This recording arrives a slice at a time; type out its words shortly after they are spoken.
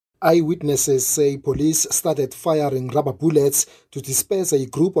Eyewitnesses say police started firing rubber bullets to disperse a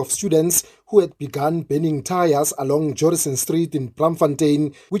group of students who had begun burning tires along Jorrison Street in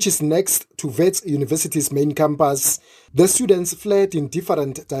Braamfontein, which is next to Wits University's main campus. The students fled in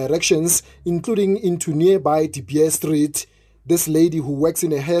different directions, including into nearby De Beer Street. This lady who works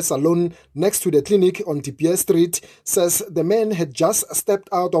in a hair salon next to the clinic on De Beer Street says the man had just stepped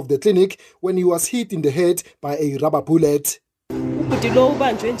out of the clinic when he was hit in the head by a rubber bullet.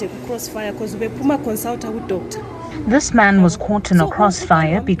 This man was caught in a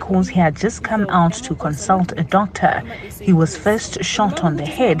crossfire because he had just come out to consult a doctor. He was first shot on the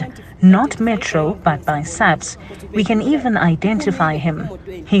head, not Metro but by SAPS. We can even identify him.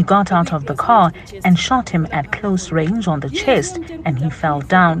 He got out of the car and shot him at close range on the chest and he fell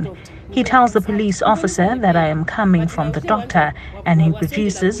down. He tells the police officer that I am coming from the doctor and he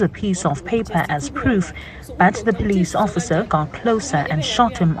produces a piece of paper as proof, but the police officer got closer and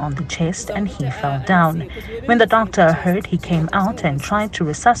shot him on the chest and he fell down. When the doctor heard, he came out and tried to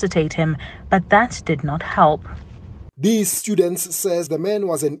resuscitate him, but that did not help. These students says the man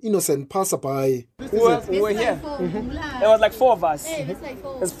was an innocent passerby. We were here. There was like 4 of us.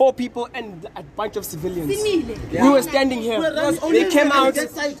 There's 4 people and a bunch of civilians. We were standing here. They came out.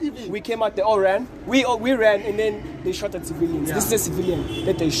 We came out. They all ran. We ran and then they shot at civilians. This is a civilian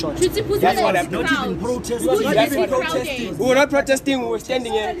that they shot. That's what happened. Not even protesting. We were not protesting. We were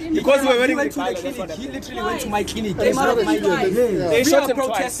standing here because we were wearing the clinic. He literally went to my clinic. They shot him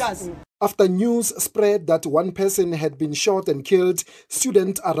twice. After news spread that one person had been shot and killed,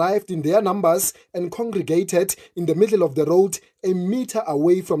 students arrived in their numbers and congregated in the middle of the road, a meter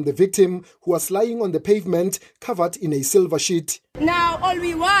away from the victim who was lying on the pavement covered in a silver sheet. Now all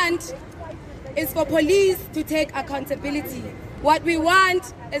we want is for police to take accountability. What we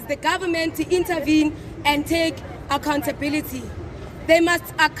want is the government to intervene and take accountability. They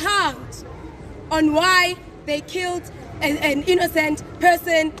must account on why they killed an innocent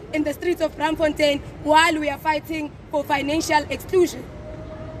person in the streets of Braamfontein while we are fighting for financial exclusion.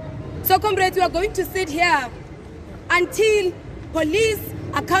 So, comrades, we are going to sit here until police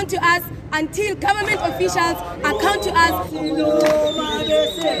account to us, until government officials account to us.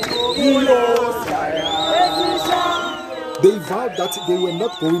 They vowed that they were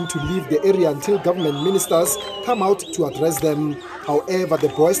not going to leave the area until government ministers come out to address them. However, the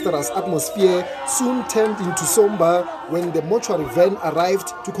boisterous atmosphere soon turned into somber when the mortuary van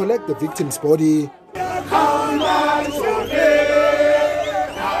arrived to collect the victim's body.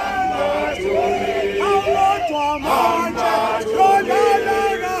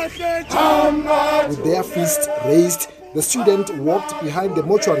 With their fists raised, the student walked behind the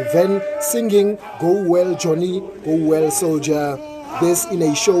mortuary van singing, "Go well, Johnny, go well, soldier." This in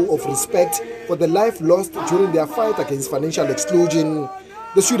a show of respect for the life lost during their fight against financial exclusion.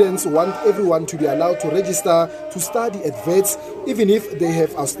 The students want everyone to be allowed to register to study at Wits, even if they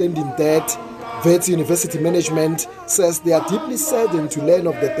have outstanding debt. Wits University management says they are deeply saddened to learn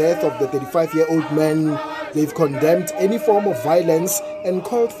of the death of the 35-year-old man. They've condemned any form of violence and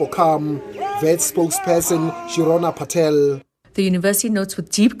called for calm. Wits spokesperson Shirona Patel. The university notes with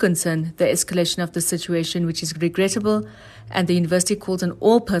deep concern the escalation of the situation, which is regrettable, and the university calls on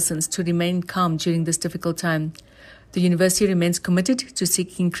all persons to remain calm during this difficult time. The university remains committed to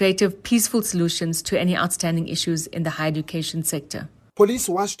seeking creative, peaceful solutions to any outstanding issues in the higher education sector. Police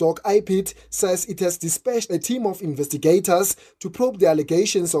watchdog IPID says it has dispatched a team of investigators to probe the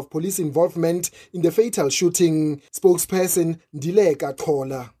allegations of police involvement in the fatal shooting. Spokesperson Ndileka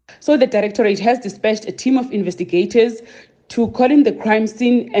Kola. So the Directorate has dispatched a team of investigators to call in the crime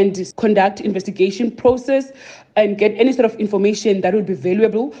scene and conduct investigation process and get any sort of information that would be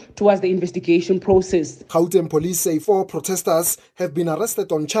valuable towards the investigation process. Gauteng police say 4 protesters have been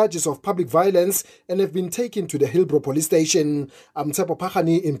arrested on charges of public violence and have been taken to the Hillbrow police station. I'm Tsepo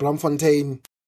Pagani in Braamfontein.